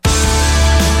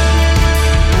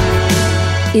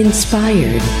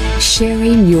Inspired,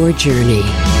 sharing your journey.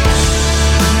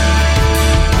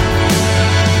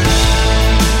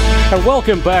 And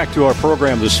welcome back to our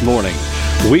program this morning.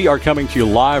 We are coming to you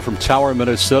live from Tower,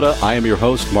 Minnesota. I am your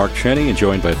host, Mark Cheney, and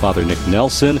joined by Father Nick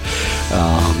Nelson.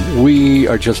 We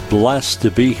are just blessed to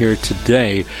be here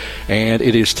today, and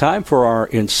it is time for our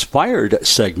Inspired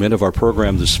segment of our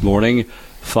program this morning.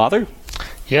 Father?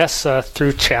 Yes,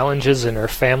 through challenges in her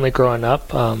family growing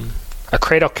up, a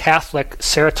cradle Catholic,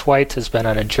 Sarah Twite, has been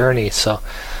on a journey, so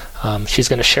she's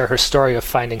going to share her story of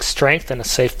finding strength and a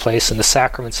safe place in the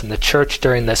sacraments in the church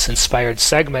during this Inspired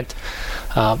segment.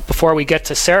 Before we get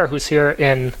to Sarah, who's here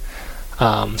in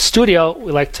studio,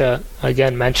 we'd like to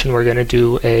again mention we're going to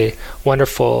do a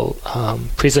wonderful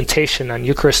presentation on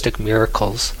Eucharistic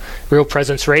miracles. Real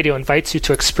Presence Radio invites you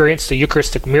to experience the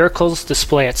Eucharistic miracles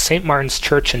display at St. Martin's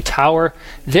Church in Tower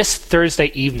this Thursday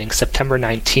evening, September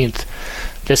 19th.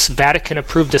 This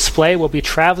Vatican-approved display will be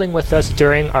traveling with us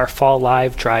during our Fall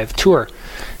Live Drive tour.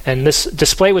 And this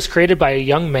display was created by a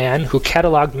young man who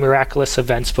cataloged miraculous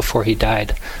events before he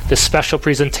died. This special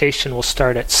presentation will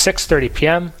start at 6:30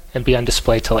 p.m. and be on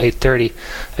display till 8:30.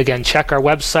 Again, check our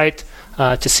website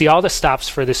to see all the stops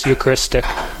for this Eucharistic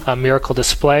miracle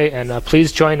display. And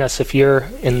please join us if you're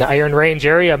in the Iron Range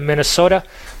area of Minnesota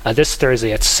this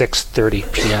Thursday at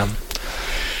 6:30 p.m.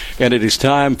 And it is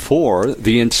time for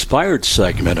the Inspired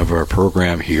segment of our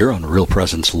program here on Real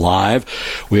Presence Live.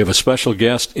 We have a special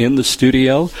guest in the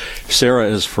studio. Sarah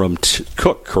is from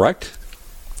Cook, correct?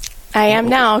 I am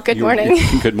now. Good morning.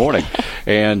 Good morning.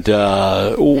 And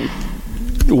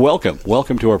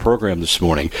welcome to our program this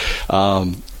morning.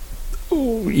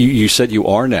 You said you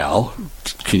are now.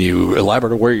 Can you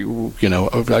elaborate on where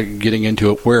getting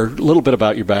into it, a little bit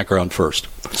about your background first?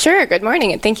 Sure. Good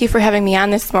morning, and thank you for having me on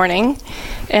this morning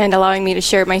and allowing me to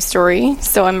share my story.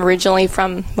 So I'm originally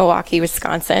from Milwaukee,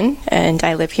 Wisconsin, and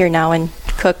I live here now in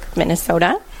Cook,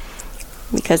 Minnesota,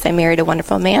 because I married a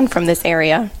wonderful man from this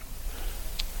area.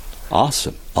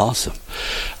 Awesome.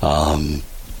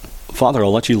 Father,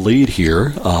 I'll let you lead here.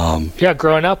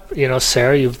 Growing up,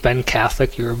 Sarah, you've been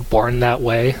Catholic. You were born that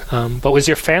way. But was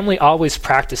your family always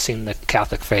practicing the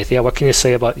Catholic faith? What can you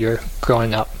say about your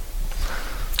growing up?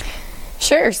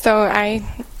 Sure. So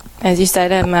as you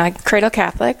said, I'm a cradle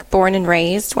Catholic, born and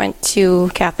raised, went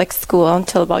to Catholic school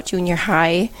until about junior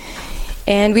high.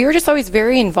 And we were just always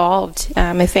very involved.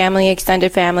 My family,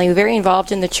 extended family, very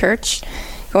involved in the church,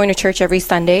 going to church every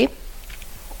Sunday.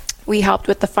 We helped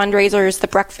with the fundraisers, the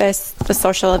breakfasts, the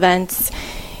social events.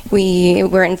 We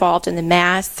were involved in the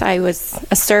Mass. I was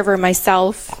a server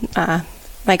myself.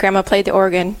 My grandma played the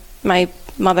organ. My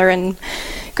mother and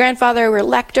grandfather were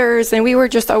lectors, and we were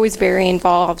just always very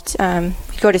involved.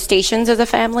 We'd go to stations as a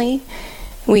family.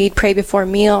 We'd pray before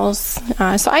meals.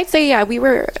 So I'd say, we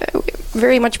were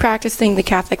very much practicing the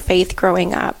Catholic faith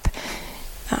growing up.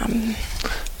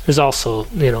 There's also,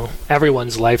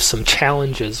 everyone's life, some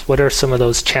challenges. What are some of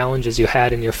those challenges you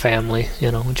had in your family?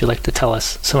 Would you like to tell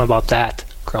us some about that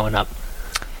growing up?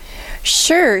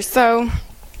 Sure. So,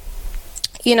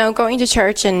 going to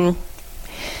church, and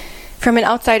from an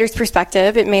outsider's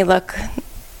perspective, it may look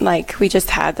like we just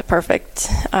had the perfect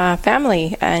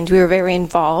family, and we were very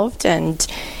involved, and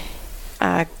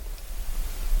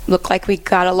looked like we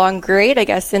got along great, I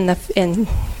guess, in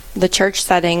the church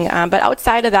setting, but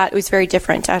outside of that, it was very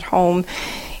different at home,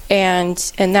 and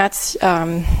that's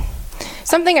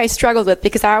something I struggled with,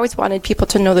 because I always wanted people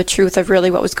to know the truth of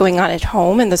really what was going on at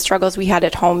home and the struggles we had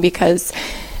at home, because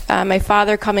my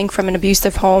father, coming from an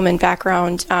abusive home and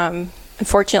background,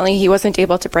 unfortunately, he wasn't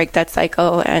able to break that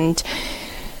cycle, and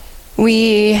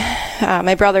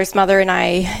my brother's mother and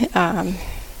I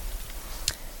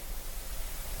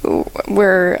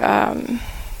were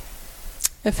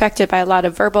affected by a lot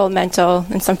of verbal, mental,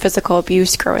 and some physical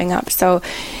abuse growing up. So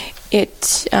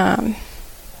it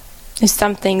is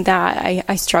something that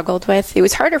I struggled with. It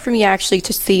was harder for me actually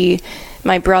to see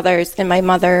my brothers and my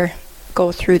mother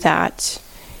go through that.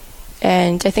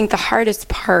 And I think the hardest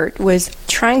part was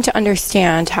trying to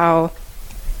understand how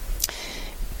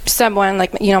someone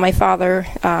like, my father,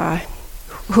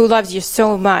 who loves you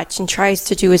so much and tries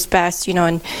to do his best,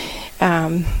 and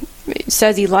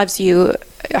says he loves you,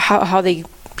 how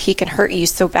he can hurt you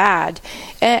so bad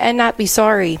and not be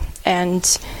sorry. And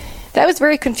that was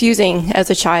very confusing as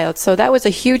a child. So that was a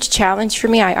huge challenge for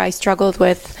me. I struggled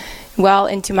with well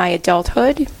into my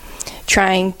adulthood,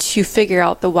 trying to figure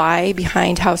out the why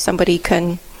behind how somebody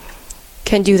can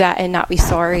do that and not be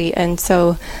sorry. And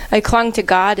so I clung to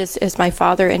God as my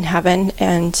Father in heaven,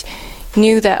 and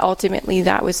knew that ultimately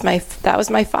that was my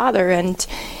Father. And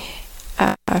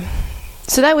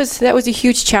So that was a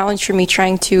huge challenge for me,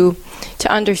 trying to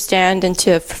understand and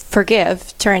to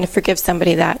trying to forgive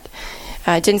somebody that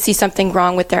didn't see something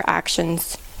wrong with their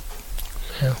actions.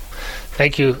 Yeah.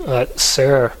 Thank you,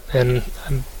 Sarah. And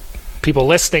people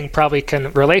listening probably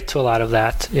can relate to a lot of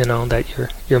that, that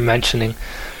you're mentioning.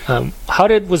 How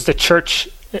was the church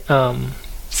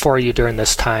for you during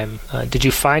this time? Did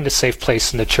you find a safe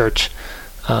place in the church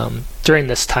during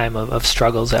this time of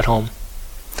struggles at home?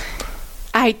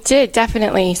 I did,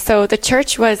 definitely. So the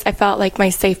church I felt like my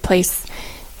safe place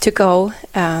to go.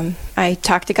 I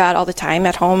talked to God all the time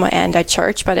at home and at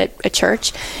church, but at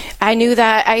church, I knew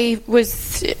that I was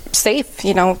safe.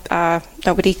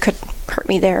 Nobody could hurt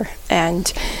me there.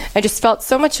 And I just felt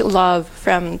so much love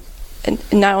from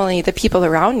not only the people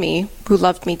around me who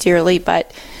loved me dearly,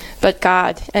 but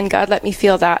God. And God let me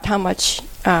feel that, how much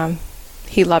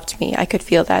He loved me. I could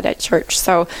feel that at church.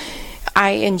 So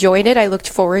I enjoyed it. I looked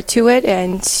forward to it.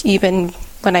 And even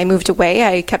when I moved away,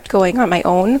 I kept going on my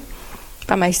own,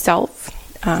 by myself.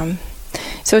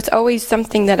 So it's always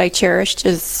something that I cherished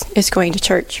is going to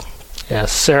church.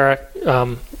 Yes, Sarah,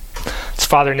 it's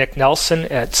Father Nick Nelson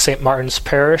at St. Martin's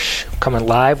Parish, coming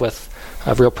live with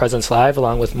Real Presence Live,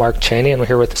 along with Mark Cheney, and we're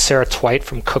here with Sarah Twite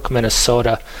from Cook,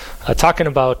 Minnesota, talking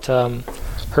about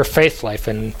her faith life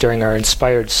and during our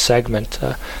Inspired segment.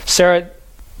 Sarah,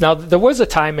 now there was a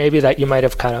time maybe that you might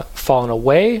have kind of fallen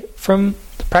away from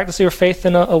the practice of your faith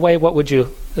in a way. What would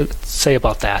you say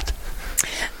about that?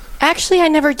 Actually, I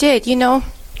never did.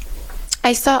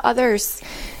 I saw others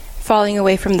falling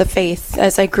away from the faith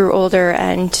as I grew older,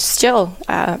 and still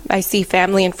I see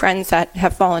family and friends that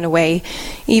have fallen away.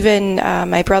 Even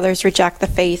my brothers reject the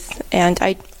faith, and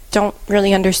I don't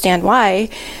really understand why.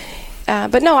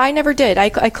 But no, I never did. I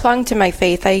clung to my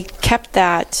faith. I kept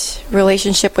that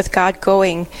relationship with God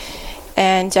going,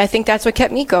 and I think that's what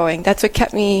kept me going. That's what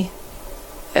kept me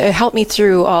helped me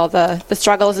through all the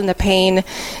struggles and the pain,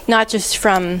 not just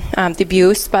from the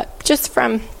abuse, but just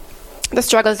from the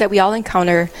struggles that we all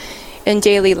encounter in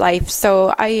daily life.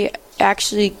 So I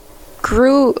actually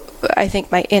grew, I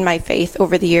think, in my faith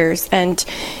over the years. And,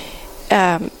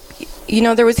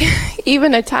 there was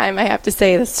even a time, I have to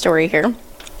say this story here.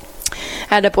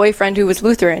 I had a boyfriend who was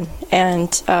Lutheran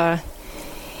and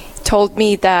told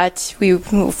me that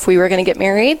if we were going to get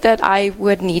married, that I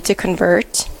would need to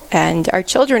convert and our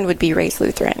children would be raised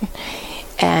Lutheran.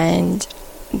 And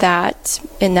that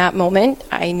in that moment,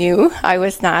 I knew I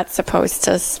was not supposed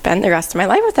to spend the rest of my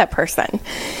life with that person,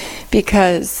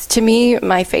 because to me,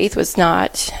 my faith was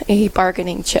not a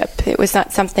bargaining chip. It was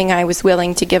not something I was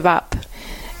willing to give up.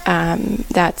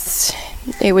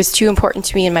 It was too important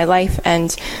to me in my life,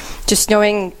 and just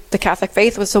knowing the Catholic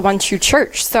faith was the one true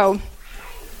church. So,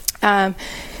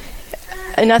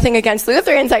 nothing against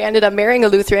Lutherans. I ended up marrying a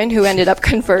Lutheran who ended up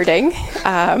converting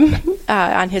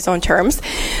on his own terms.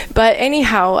 But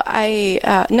anyhow,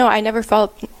 I never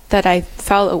felt that I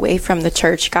fell away from the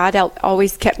church. God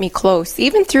always kept me close.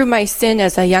 Even through my sin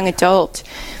as a young adult,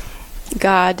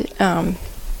 God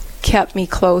kept me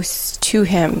close to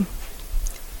Him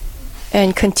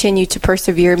and continued to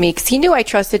persevere me, because He knew I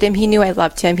trusted Him. He knew I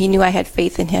loved Him. He knew I had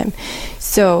faith in Him.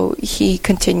 So He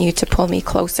continued to pull me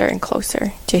closer and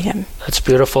closer to Him. That's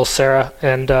beautiful, Sarah.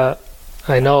 And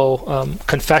I know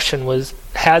confession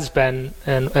has been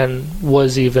and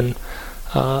was even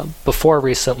before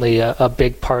recently a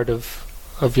big part of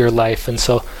your life. And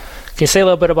so can you say a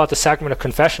little bit about the sacrament of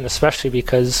confession, especially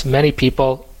because many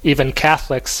people, even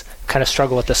Catholics, kind of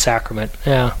struggle with the sacrament?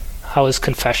 Yeah. How is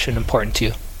confession important to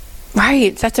you?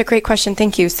 Right. That's a great question.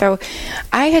 Thank you. So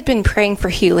I had been praying for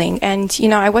healing, and,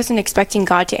 I wasn't expecting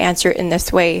God to answer it in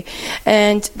this way.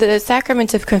 And the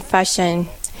sacrament of confession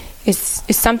is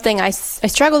something I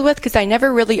struggled with because I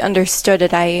never really understood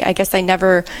it. I guess I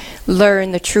never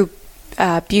learned the true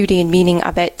beauty and meaning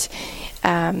of it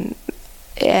and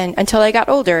until I got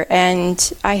older,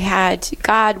 and I had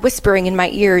God whispering in my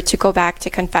ear to go back to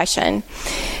confession.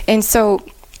 And so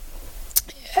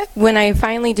when I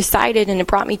finally decided, and it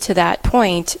brought me to that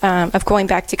point of going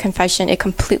back to confession, it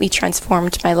completely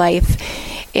transformed my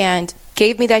life and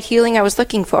gave me that healing I was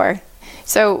looking for.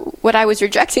 So what I was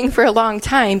rejecting for a long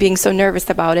time, being so nervous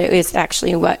about it, is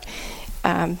actually what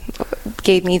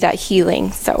gave me that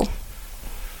healing. So,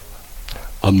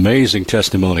 amazing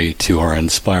testimony to our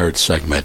Inspired segment.